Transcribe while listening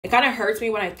It kind of hurts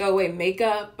me when I throw away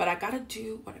makeup, but I gotta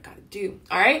do what I gotta do.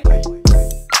 All right.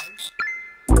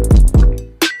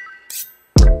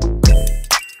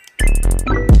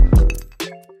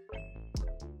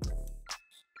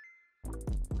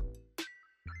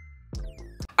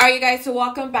 Alright you guys, so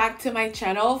welcome back to my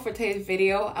channel. For today's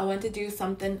video, I want to do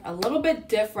something a little bit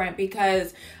different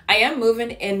because I am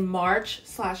moving in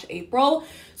March/April.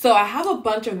 So I have a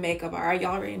bunch of makeup, alright?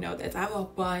 Y'all already know this. I have a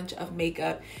bunch of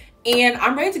makeup and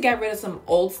I'm ready to get rid of some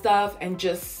old stuff and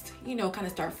just, you know, kind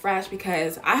of start fresh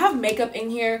because I have makeup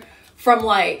in here from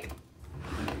like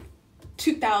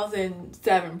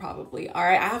 2007 probably. All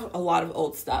right, I have a lot of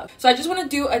old stuff, so I just want to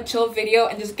do a chill video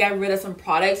and just get rid of some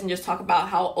products and just talk about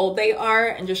how old they are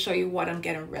and just show you what I'm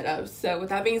getting rid of. So with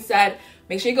that being said,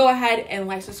 make sure you go ahead and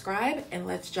like, subscribe, and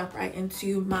let's jump right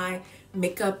into my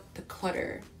makeup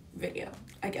declutter video,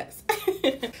 I guess.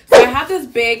 So I have this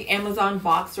big Amazon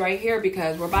box right here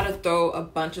because we're about to throw a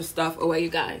bunch of stuff away, you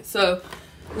guys. So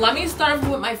let me start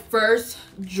with my first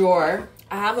drawer.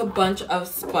 I have a bunch of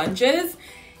sponges.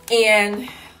 And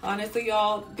honestly,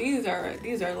 y'all, these are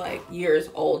like years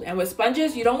old. And with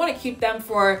sponges, you don't want to keep them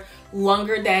for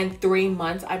longer than 3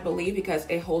 months, I believe, because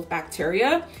it holds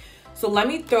bacteria. So let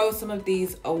me throw some of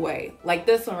these away. Like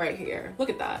this one right here. Look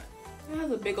at that. It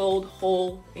has a big old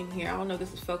hole in here. I don't know if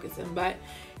this is focusing, but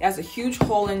it has a huge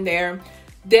hole in there.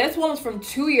 This one was from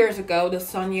 2 years ago, the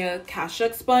Sonia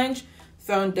Kashuk sponge.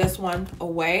 Throwing this one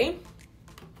away.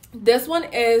 This one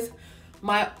is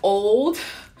my old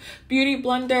beauty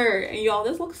blender, and y'all,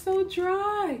 this looks so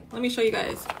dry. Let me show you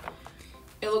guys.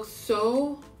 It looks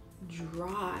so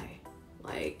dry.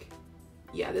 Like,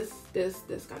 yeah, this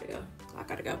gotta go. I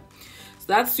gotta go. So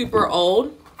that's super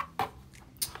old.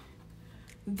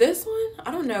 This one,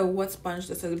 I don't know what sponge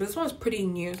this is, but this one's pretty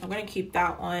new, so I'm gonna keep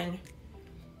that one.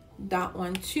 That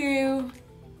one too.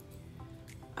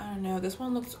 I don't know, this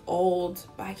one looks old,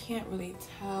 but I can't really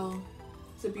tell.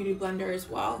 It's a beauty blender as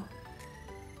well.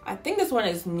 I think this one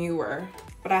is newer,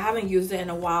 but I haven't used it in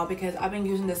a while because I've been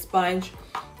using this sponge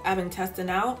I've been testing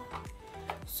out.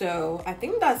 So I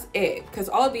think that's it because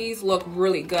all of these look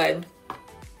really good.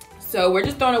 So we're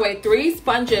just throwing away 3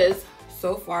 sponges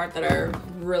so far that are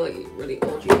really, really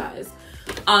old, you guys.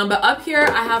 But up here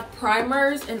I have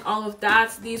primers and all of that.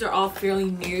 So these are all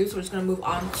fairly new. So we're just gonna move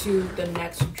on to the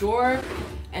next drawer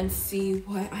and see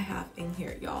what I have in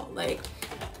here, y'all. Like,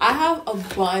 I have a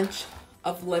bunch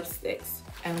of lipsticks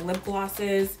and lip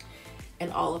glosses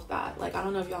and all of that. Like, I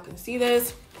don't know if y'all can see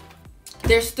this.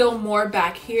 There's still more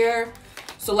back here.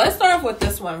 So let's start off with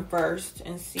this one first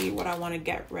and see what I want to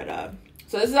get rid of.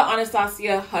 So this is the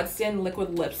Anastasia Hudson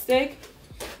liquid lipstick.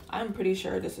 I'm pretty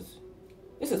sure this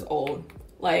is old.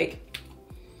 Like,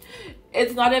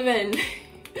 it's not even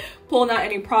pulling out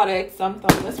any products, so I'm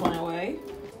throwing this one away.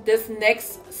 This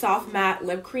NYX soft matte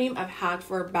lip cream I've had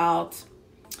for about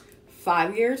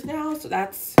 5 years now, so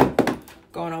that's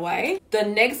going away. The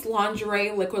NYX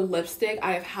lingerie liquid lipstick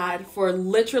I have had for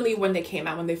literally when they came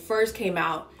out, when they first came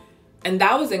out, and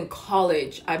that was in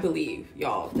college, I believe,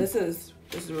 y'all. This is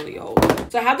really old.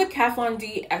 So I have the Kat Von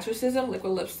D Exorcism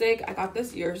liquid lipstick. I got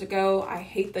this years ago. I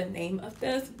hate the name of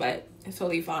this, but it's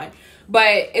totally fine.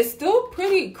 But it's still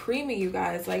pretty creamy, you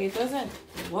guys. Like, it doesn't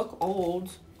look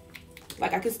old.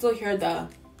 Like, I can still hear the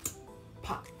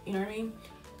pop, you know what I mean?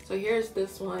 So here's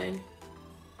this one.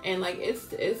 And like, it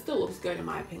still looks good in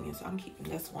my opinion, so I'm keeping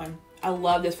this one. I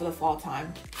love this for the fall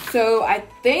time. So I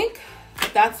think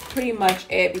that's pretty much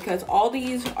it because all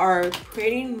these are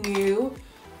pretty new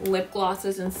lip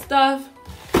glosses and stuff.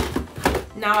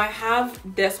 Now I have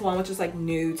this one, which is like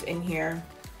nudes in here,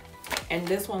 and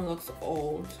this one looks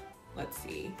old. Let's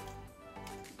see.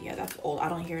 Yeah, that's old. I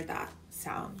don't hear that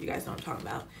sound. You guys know what I'm talking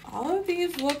about. All of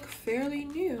these look fairly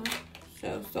new.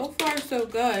 So far so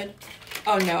good.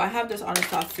 Oh no, I have this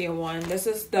Anastasia one. This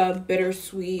is the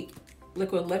bittersweet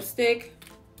liquid lipstick,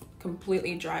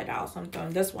 completely dried out, so I'm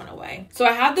throwing this one away. So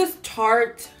I have this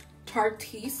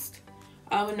Tartiste.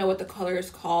 I don't know what the color is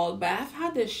called, but I've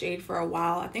had this shade for a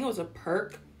while. I think it was a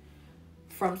perk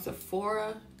from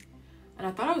Sephora, and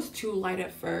I thought it was too light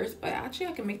at first, but actually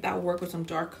I can make that work with some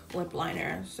dark lip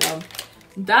liner. So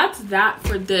that's that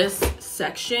for this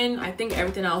section. I think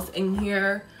everything else in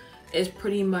here is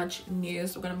pretty much new,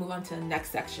 so we're gonna move on to the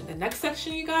next section. The next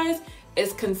section, you guys,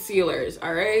 is concealers.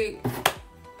 All right,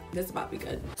 this is about to be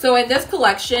good. So in this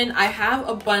collection, I have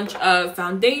a bunch of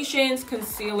foundations,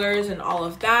 concealers, and all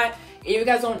of that. If you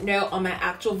guys don't know, on my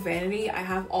actual vanity, I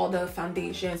have all the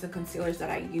foundations and concealers that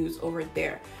I use over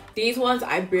there. These ones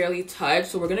I barely touch,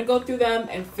 so we're gonna go through them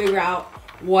and figure out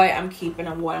what I'm keeping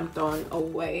and what I'm throwing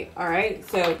away. All right,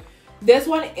 so this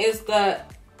one is the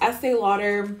Estee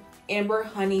Lauder Amber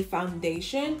Honey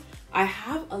foundation. I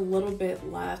have a little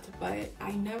bit left, but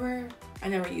I never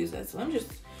use it. So let me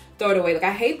just throw it away. Like,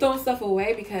 I hate throwing stuff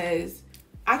away because,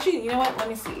 actually, you know what? Let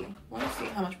me see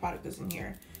how much product is in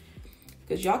here.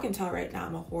 Because y'all can tell right now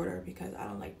I'm a hoarder because I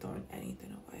don't like throwing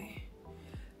anything away.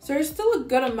 So there's still a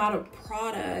good amount of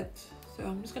product. So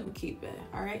I'm just gonna keep it.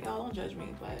 All right, y'all, don't judge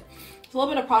me, but there's a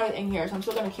little bit of product in here, so I'm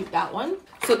still gonna keep that one.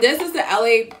 So this is the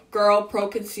LA Girl Pro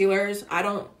Concealers. I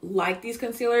don't like these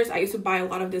concealers. I used to buy a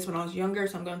lot of this when I was younger,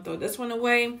 so I'm gonna throw this one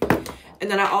away.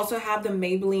 And then I also have the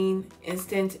Maybelline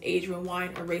Instant Age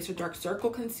Rewind Eraser Dark Circle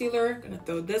Concealer. Gonna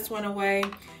throw this one away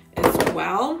as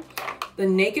well. The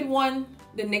Naked one,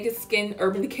 the Naked Skin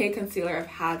Urban Decay Concealer I've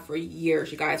had for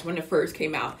years, you guys, when it first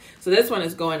came out. So this one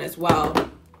is going as well.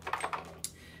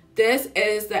 This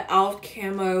is the e.l.f.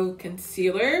 Camo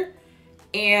Concealer,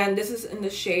 and this is in the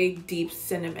shade Deep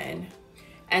Cinnamon.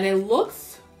 And it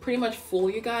looks pretty much full,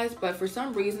 you guys, but for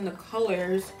some reason the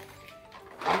colors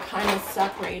are kind of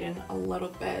separating a little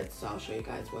bit. So I'll show you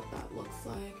guys what that looks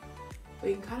like. But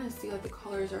you can kind of see like the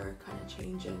colors are kind of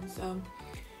changing. So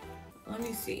let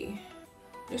me see.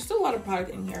 There's still a lot of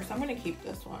product in here, so I'm gonna keep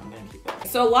this one. I'm gonna keep it.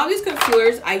 So a lot of these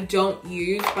concealers I don't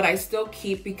use, but I still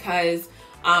keep because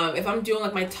if I'm doing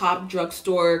like my top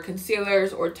drugstore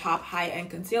concealers or top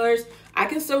high-end concealers, I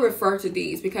can still refer to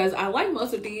these because I like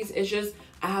most of these. It's just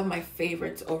I have my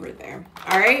favorites over there.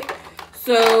 All right,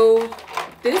 so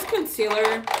this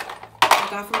concealer I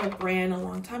got from a brand a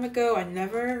long time ago. I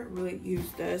never really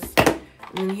used this.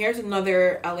 And then here's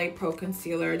another LA Pro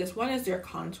concealer. This one is their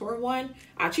contour one.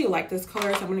 I actually like this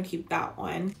color, so I'm gonna keep that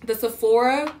one. The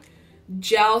Sephora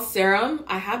Gel Serum.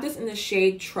 I have this in the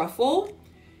shade Truffle.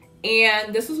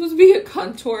 And this was supposed to be a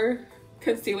contour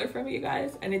concealer for me, you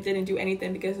guys. And it didn't do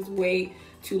anything because it's way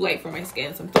too light for my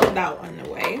skin. So I'm throwing that one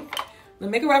away. The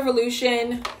Makeup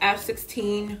Revolution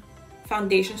F16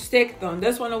 foundation stick. Throwing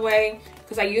this one away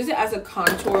because I use it as a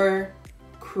contour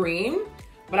cream.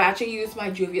 But I actually use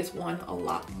my Juvia's one a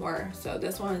lot more. So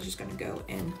this one is just gonna go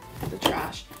in the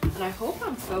trash. And I hope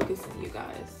I'm focusing, you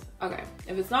guys. Okay,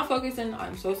 if it's not focusing,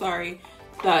 I'm so sorry.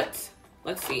 But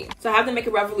let's see. So I have the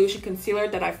Makeup Revolution concealer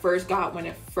that I first got when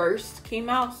it first came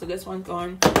out. So this one's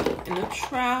going in the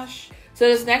trash. So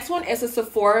this next one is a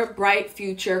Sephora Bright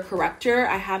Future Corrector.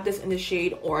 I have this in the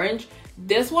shade Orange.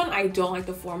 This one, I don't like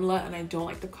the formula and I don't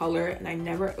like the color, and I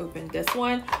never opened this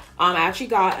one. I actually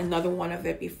got another one of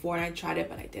it before and I tried it,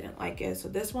 but I didn't like it. So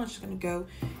this one's just gonna go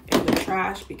in the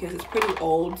trash because it's pretty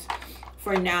old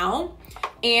for now.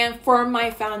 And for my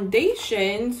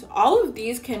foundations, all of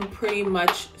these can pretty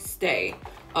much stay.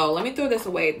 Oh, let me throw this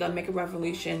away. The Makeup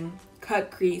Revolution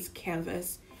Cut Crease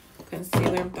Canvas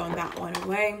Concealer. I'm throwing that one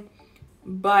away.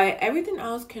 But everything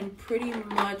else can pretty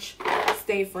much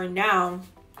stay for now.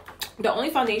 The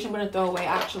only foundation I'm going to throw away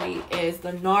actually is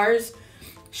the NARS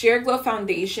Sheer Glow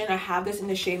Foundation. I have this in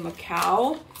the shade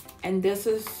Macao. And this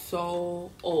is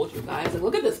so old, you guys. Like,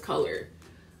 look at this color.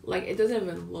 Like, it doesn't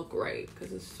even look right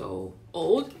because it's so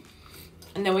old.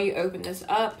 And then when you open this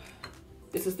up,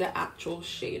 this is the actual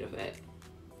shade of it.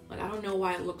 Like, I don't know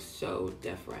why it looks so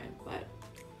different, but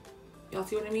y'all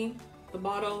see what I mean? The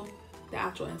bottle, the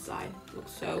actual inside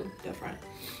looks so different.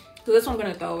 So this one I'm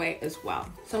gonna throw away as well.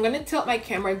 So I'm gonna tilt my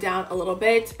camera down a little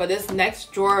bit, but this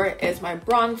next drawer is my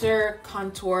bronzer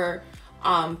contour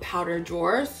powder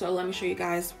drawer. So let me show you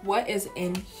guys what is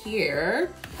in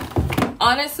here.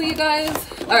 Honestly, you guys,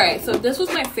 all right, so this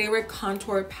was my favorite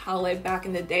contour palette back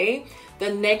in the day. The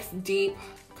NYX Deep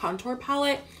Contour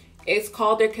Palette. It's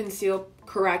called their Conceal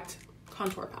Correct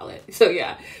Contour Palette. So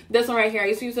yeah, this one right here, I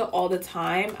used to use it all the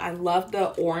time. I love the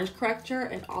orange corrector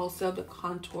and also the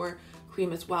contour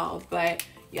cream as well. But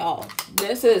y'all,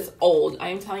 this is old. I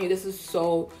am telling you, this is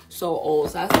so old.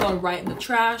 So that's going right in the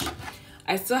trash.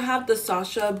 I still have the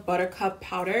Sasha Buttercup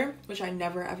powder, which I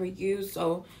never ever use.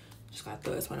 So just gotta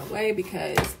throw this one away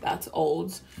because that's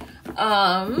old.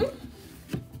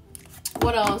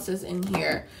 What else is in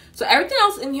here? So everything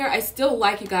else in here I still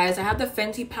like, you guys. I have the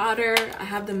Fenty powder. I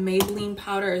have the Maybelline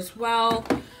powder as well.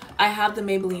 I have the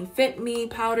Maybelline Fit Me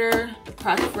powder, the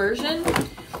pressed version.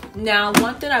 Now,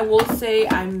 one thing I will say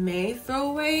I may throw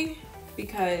away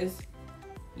because,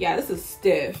 yeah, this is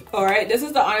stiff. All right, this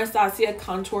is the Anastasia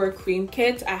Contour Cream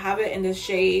Kit. I have it in the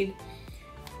shade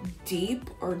Deep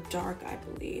or Dark, I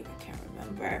believe. I can't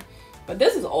remember. But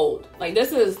this is old. Like,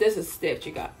 this is stiff,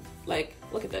 you got. Like,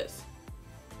 look at this.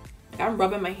 Like, I'm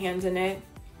rubbing my hands in it.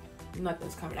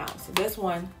 Nothing's coming out. So this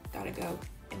one gotta go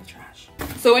in the trash.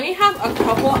 So when you have a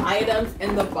couple items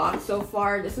in the box so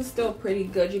far, this is still pretty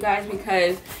good, you guys,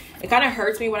 because it kind of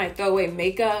hurts me when I throw away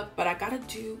makeup, but I gotta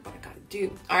do what I gotta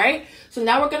do. All right, so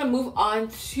now we're gonna move on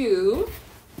to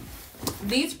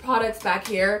these products back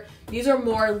here, these are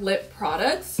more lip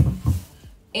products.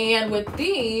 And with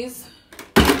these,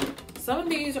 some of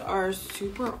these are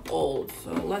super old.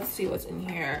 So let's see what's in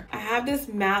here. I have this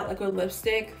matte liquid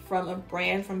lipstick from a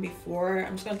brand from before.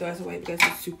 I'm just gonna throw this away because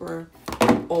it's super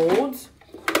old.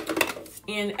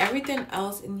 And everything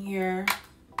else in here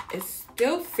is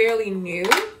still fairly new.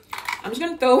 I'm just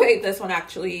gonna throw away this one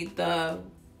actually, the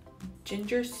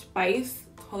Ginger Spice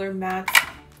Color Matte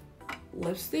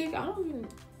lipstick. I don't even,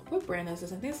 what brand is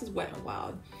this? I think this is Wet n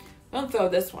Wild. I'm gonna throw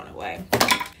this one away.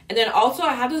 And then also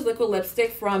I have this liquid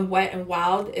lipstick from Wet n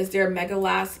Wild. It's their Mega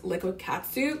Last Liquid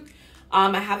Catsuit.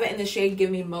 I have it in the shade Give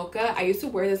Me Mocha. I used to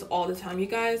wear this all the time, you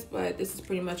guys, but this is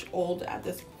pretty much old at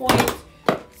this point.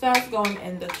 So that's going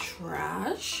in the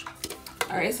trash.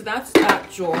 All right, so that's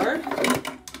that drawer.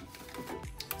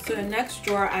 So the next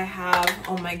drawer I have,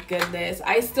 oh my goodness,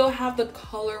 I still have the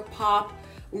ColourPop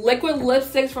liquid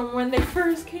lipsticks from when they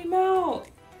first came out.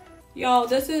 Y'all,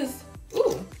 this is,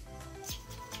 ooh.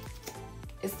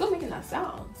 It's still making that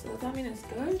sound. So does that mean it's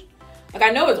good? Like, I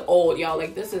know it's old, y'all.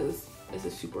 Like, this is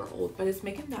super old, but it's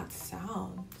making that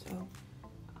sound. So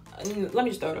let me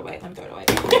just throw it away. Let me throw it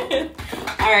away.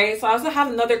 All right, so I also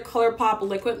have another ColourPop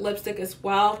liquid lipstick as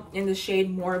well in the shade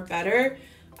More Better.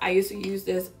 I used to use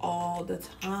this all the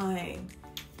time.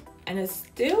 And it's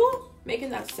still making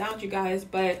that sound, you guys,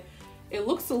 but it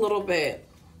looks a little bit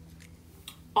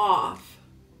off.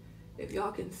 If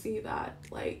y'all can see that,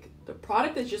 like the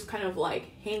product is just kind of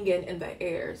like hanging in the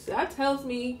air. So that tells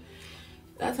me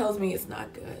it's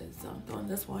not good. So I'm throwing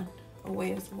this one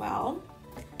away as well.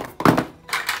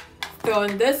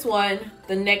 Throwing this one,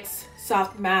 the NYX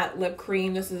Soft Matte Lip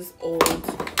Cream. This is old.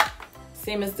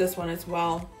 Same as this one as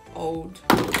well, old.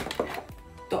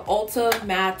 The Ulta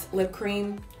Matte Lip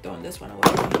Cream, throwing this one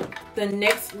away. The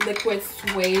NYX Liquid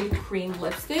Suede Cream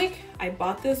Lipstick. I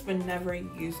bought this but never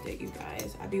used it, you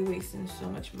guys. I'd be wasting so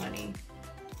much money.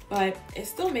 But it's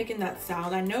still making that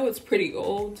sound. I know it's pretty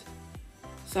old.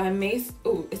 So I may,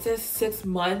 oh, it says 6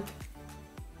 months.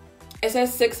 It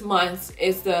says 6 months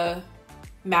is the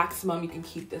maximum you can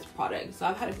keep this product. So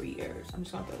I've had it for years. I'm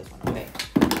just gonna throw this one away.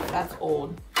 That's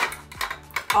old.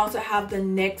 I also have the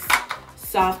NYX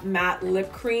Soft Matte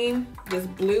Lip Cream, this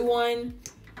blue one.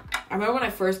 I remember when I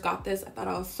first got this, I thought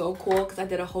I was so cool because I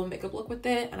did a whole makeup look with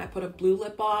it and I put a blue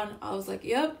lip on. I was like,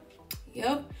 yep.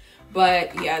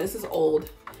 But yeah, this is old.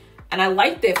 And I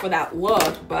liked it for that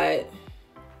look, but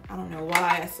I don't know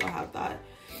why I still have that.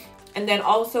 And then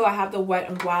also I have the Wet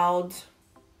n Wild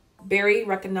Berry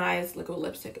Recognized Liquid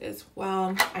Lipstick as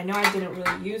well. I know I didn't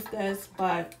really use this,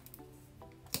 but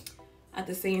at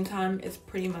the same time, it's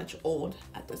pretty much old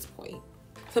at this point.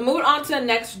 So moving on to the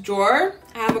next drawer,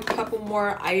 I have a couple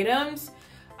more items.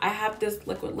 I have this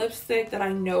liquid lipstick that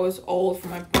I know is old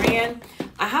from a brand.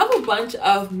 I have a bunch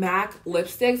of MAC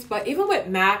lipsticks, but even with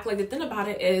MAC, like the thing about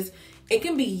it is it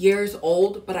can be years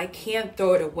old, but I can't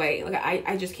throw it away. Like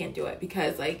I just can't do it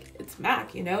because like it's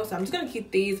MAC, you know? So I'm just gonna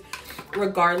keep these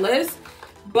regardless.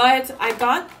 But I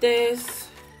got this,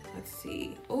 let's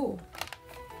see. Oh,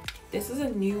 this is a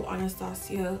new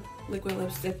Anastasia liquid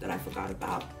lipstick that I forgot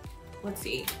about. Let's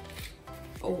see.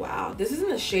 Oh wow, this is in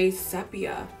the shade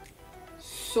Sepia.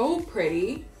 So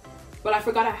pretty, but I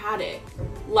forgot I had it.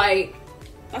 Like,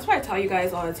 that's why I tell you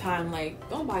guys all the time, like,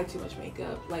 don't buy too much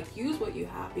makeup. Like, use what you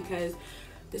have because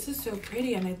this is so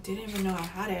pretty and I didn't even know I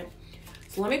had it.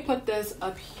 So let me put this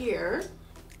up here.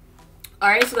 All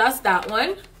right, so that's that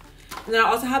one. And then I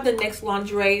also have the NYX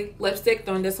Lingerie lipstick,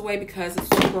 throwing this away because it's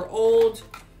super old.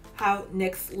 Have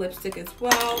NYX lipstick as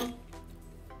well.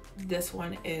 This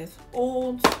one is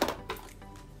old.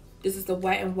 This is the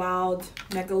Wet n Wild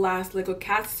Mega Last Liquid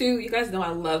Catsuit. You guys know I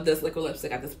love this liquid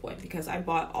lipstick at this point because I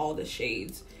bought all the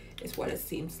shades, is what it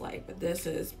seems like. But this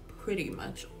is pretty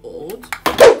much old.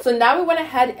 So now we went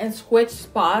ahead and switched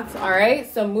spots, all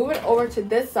right? So moving over to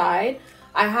this side,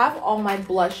 I have all my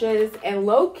blushes. And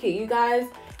low-key, you guys,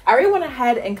 I already went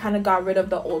ahead and kind of got rid of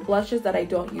the old blushes that I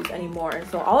don't use anymore.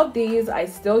 So all of these I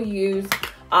still use.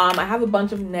 I have a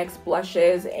bunch of NYX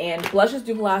blushes, and blushes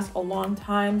do last a long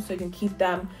time, so you can keep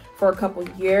them for a couple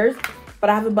years. But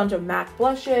I have a bunch of MAC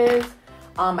blushes.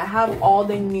 I have all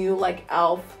the new like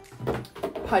e.l.f.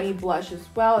 putty blush as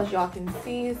well, as y'all can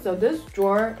see. So this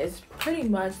drawer is pretty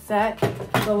much set,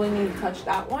 so we need to touch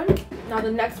that one. Now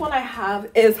the next one I have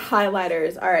is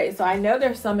highlighters. All right, so I know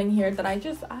there's some in here that I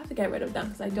have to get rid of them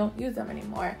because I don't use them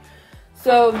anymore.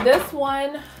 So this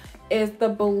one is the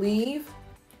Believe.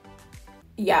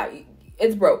 Yeah,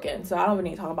 it's broken, so I don't even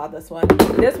need to talk about this one.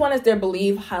 This one is their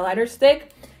Believe highlighter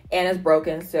stick, and it's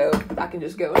broken, so that can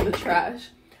just go in the trash.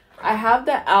 I have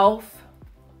the e.l.f.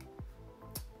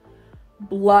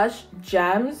 Blush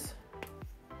Gems.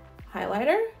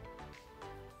 highlighter,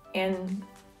 and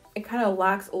it kind of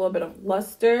lacks a little bit of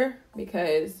luster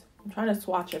because I'm trying to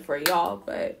swatch it for y'all,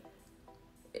 but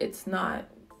it's not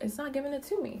giving it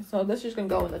to me. So this is just gonna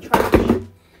go in the trash.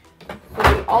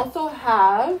 So we also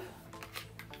have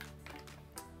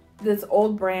this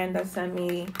old brand that sent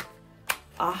me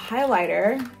a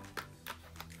highlighter,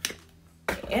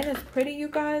 and it's pretty, you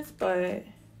guys, but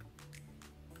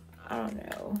I don't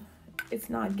know, it's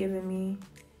not giving me,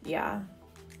 yeah,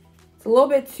 it's a little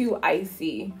bit too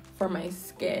icy for my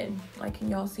skin. Like, can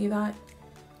y'all see that?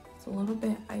 It's a little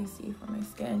bit icy for my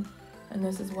skin, and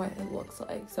this is what it looks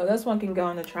like. So this one can go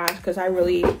in the trash because I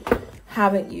really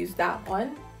haven't used that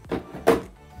one.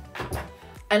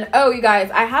 And oh, you guys,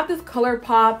 I have this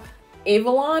ColourPop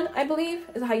Avalon, I believe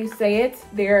is how you say it.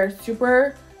 They're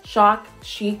Super Shock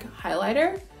Chic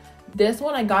highlighter. This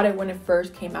one, I got it when it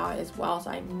first came out as well, so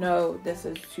I know this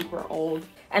is super old.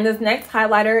 And this next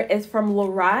highlighter is from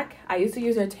Lorac. I used to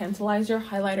use their Tantalizer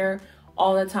highlighter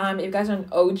all the time. If you guys are an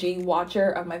OG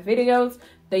watcher of my videos,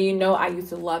 then you know I used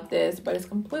to love this, but it's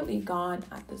completely gone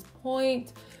at this point.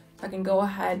 So I can go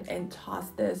ahead and toss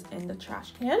this in the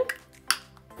trash can.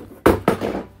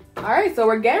 All right, so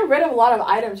we're getting rid of a lot of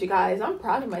items, you guys. I'm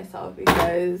proud of myself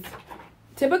because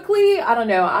typically, I don't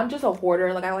know, I'm just a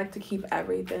hoarder. Like, I like to keep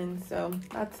everything, so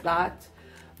that's that.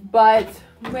 But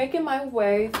making my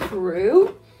way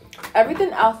through,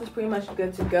 everything else is pretty much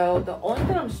good to go. The only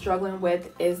thing I'm struggling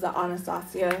with is the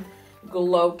Anastasia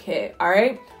Glow Kit, all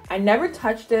right? I never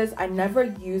touch this, I never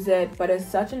use it, but it's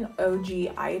such an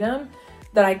OG item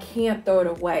that I can't throw it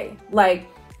away. Like,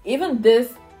 even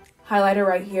this highlighter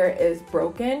right here is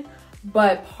broken,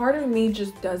 but part of me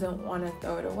just doesn't want to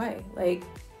throw it away. Like,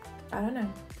 I don't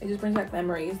know, it just brings back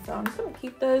memories, so I'm just gonna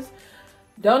keep this.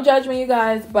 Don't judge me, you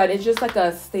guys, but it's just like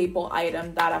a staple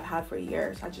item that I've had for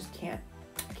years. I can't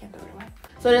throw it away.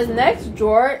 So this next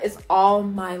drawer is all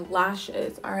my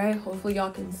lashes, all right? Hopefully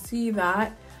y'all can see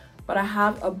that, but I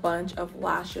have a bunch of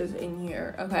lashes in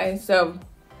here, okay? So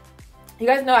you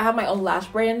guys know I have my own lash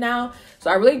brand now, so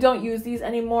I really don't use these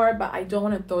anymore, but I don't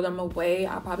want to throw them away.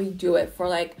 I'll probably do it for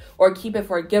like, or keep it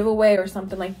for a giveaway or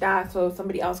something like that so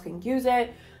somebody else can use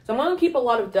it. So I'm going to keep a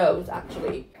lot of those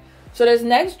actually. So this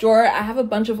next drawer, I have a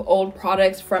bunch of old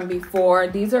products from before.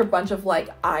 These are a bunch of like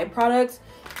eye products.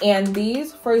 And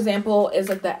these, for example, is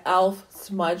like the e.l.f.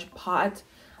 smudge pot.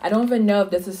 I don't even know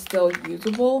if this is still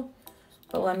usable,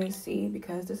 but let me see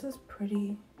because this is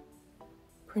pretty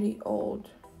old.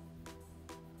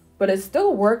 But it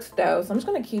still works though. So I'm just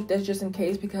going to keep this just in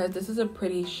case because this is a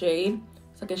pretty shade.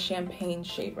 It's like a champagne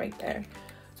shade right there.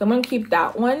 So I'm going to keep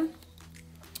that one.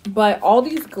 But all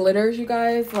these glitters, you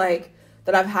guys, like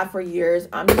that I've had for years,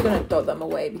 I'm just gonna throw them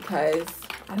away because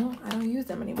I don't use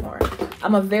them anymore.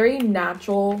 I'm a very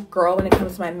natural girl when it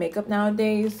comes to my makeup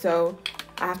nowadays, so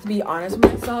I have to be honest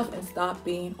with myself and stop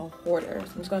being a hoarder.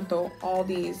 So I'm just gonna throw all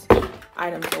these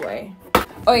items away.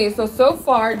 Okay, so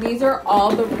far these are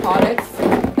all the products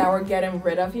that we're getting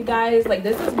rid of, you guys. Like,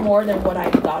 this is more than what I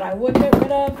thought I would get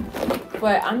rid of,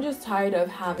 but I'm just tired of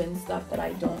having stuff that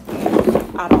I don't use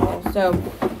at all. So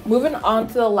moving on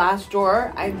to the last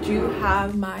drawer, I do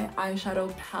have my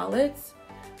eyeshadow palettes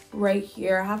right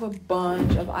here. I have a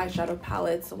bunch of eyeshadow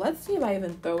palettes, so let's see if I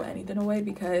even throw anything away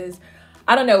because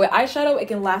I don't know, with eyeshadow it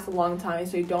can last a long time,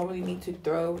 so you don't really need to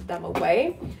throw them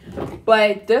away.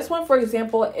 But this one, for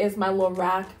example, is my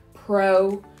Lorac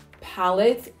Pro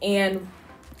palette, and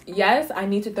yes, I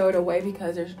need to throw it away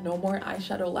because there's no more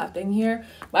eyeshadow left in here,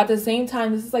 but at the same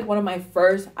time, this is like one of my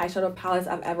first eyeshadow palettes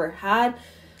I've ever had,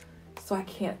 so I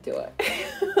can't do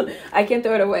it. I can't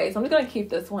throw it away, so I'm just gonna keep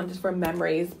this one just for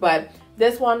memories. But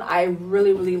this one I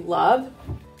really love,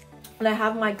 and I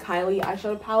have my Kylie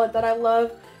eyeshadow palette that I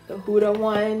love, the Huda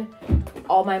one,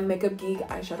 all my Makeup Geek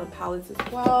eyeshadow palettes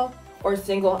as well, or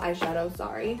single eyeshadow,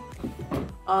 sorry.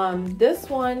 This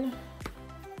one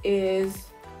is,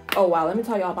 oh wow, let me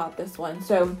tell y'all about this one.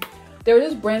 So there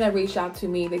was this brand that reached out to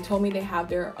me. They told me they have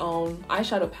their own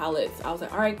eyeshadow palettes. I was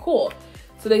like, all right, cool.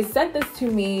 So they sent this to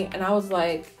me and I was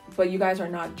like, but you guys are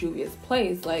not Juvia's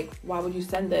Place. Like, why would you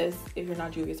send this if you're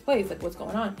not Juvia's Place? Like, what's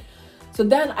going on? So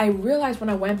then I realized when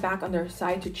I went back on their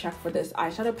site to check for this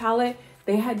eyeshadow palette,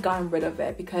 they had gotten rid of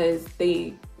it because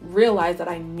they realized that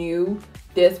I knew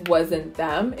this wasn't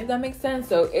them, if that makes sense.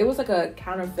 So it was like a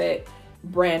counterfeit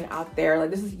brand out there. Like,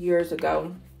 this is years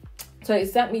ago. So they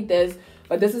sent me this,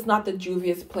 but this is not the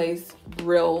Juvia's Place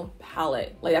real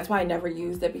palette. Like, that's why I never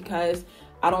used it, because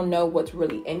I don't know what's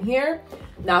really in here.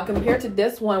 Now, compared to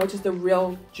this one, which is the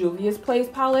real Juvia's Place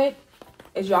palette,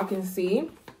 as y'all can see,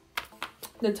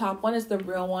 the top one is the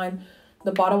real one.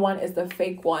 The bottom one is the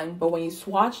fake one. But when you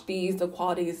swatch these, the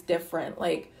quality is different.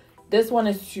 Like, This one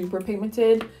is super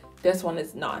pigmented. This one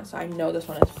is not. So I know this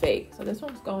one is fake. So this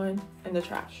one's going in the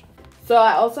trash. So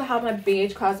I also have my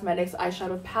BH Cosmetics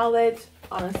eyeshadow palette,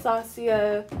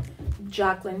 Anastasia,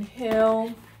 Jaclyn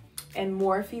Hill, and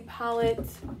Morphe palette.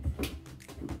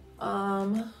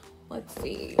 Let's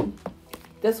see.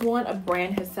 This one a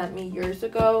brand has sent me years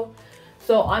ago.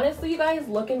 So honestly, you guys,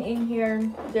 looking in here,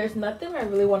 there's nothing I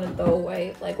really want to throw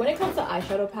away. Like when it comes to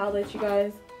eyeshadow palettes, you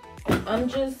guys, I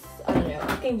don't know,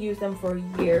 I can use them for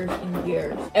years and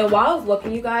years. And while I was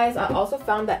looking, you guys, I also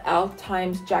found the e.l.f.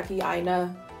 times Jackie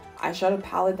Aina eyeshadow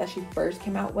palette that she first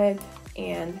came out with.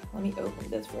 And let me open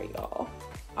this for y'all.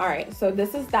 All right, so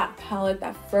this is that palette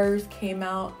that first came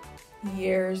out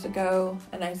years ago,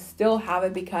 and I still have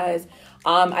it because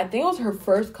I think it was her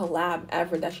first collab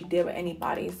ever that she did with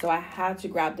anybody, so I had to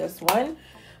grab this one.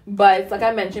 But like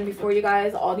I mentioned before, you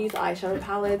guys, all these eyeshadow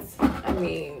palettes, I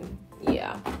mean,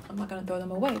 yeah, I'm not gonna throw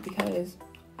them away because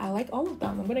I like all of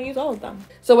them. I'm gonna use all of them.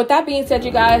 So with that being said,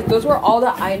 you guys, those were all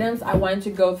the items I wanted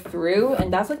to go through,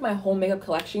 and that's like my whole makeup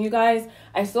collection, you guys.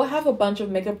 I still have a bunch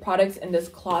of makeup products in this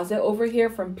closet over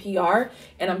here from PR,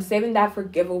 and I'm saving that for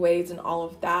giveaways and all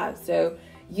of that. So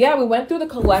yeah, we went through the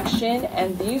collection,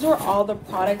 and these are all the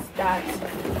products that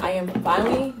I am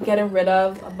finally getting rid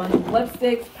of. A bunch of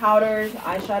lipsticks, powders,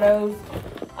 eyeshadows,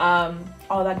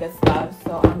 all that good stuff.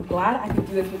 So I'm glad I could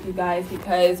do this with you guys,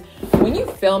 because when you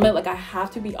film it, like, I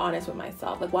have to be honest with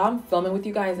myself. Like, while I'm filming with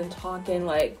you guys and talking,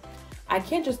 like, I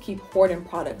can't just keep hoarding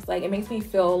products. Like, it makes me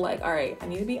feel like, all right, I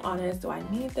need to be honest. Do I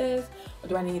need this, or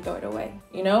do I need to throw it away,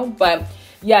 you know? But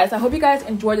yes, I hope you guys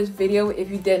enjoyed this video.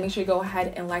 If you did, make sure you go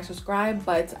ahead and like, subscribe.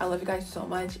 But I love you guys so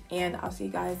much, and I'll see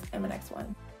you guys in my next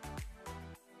one.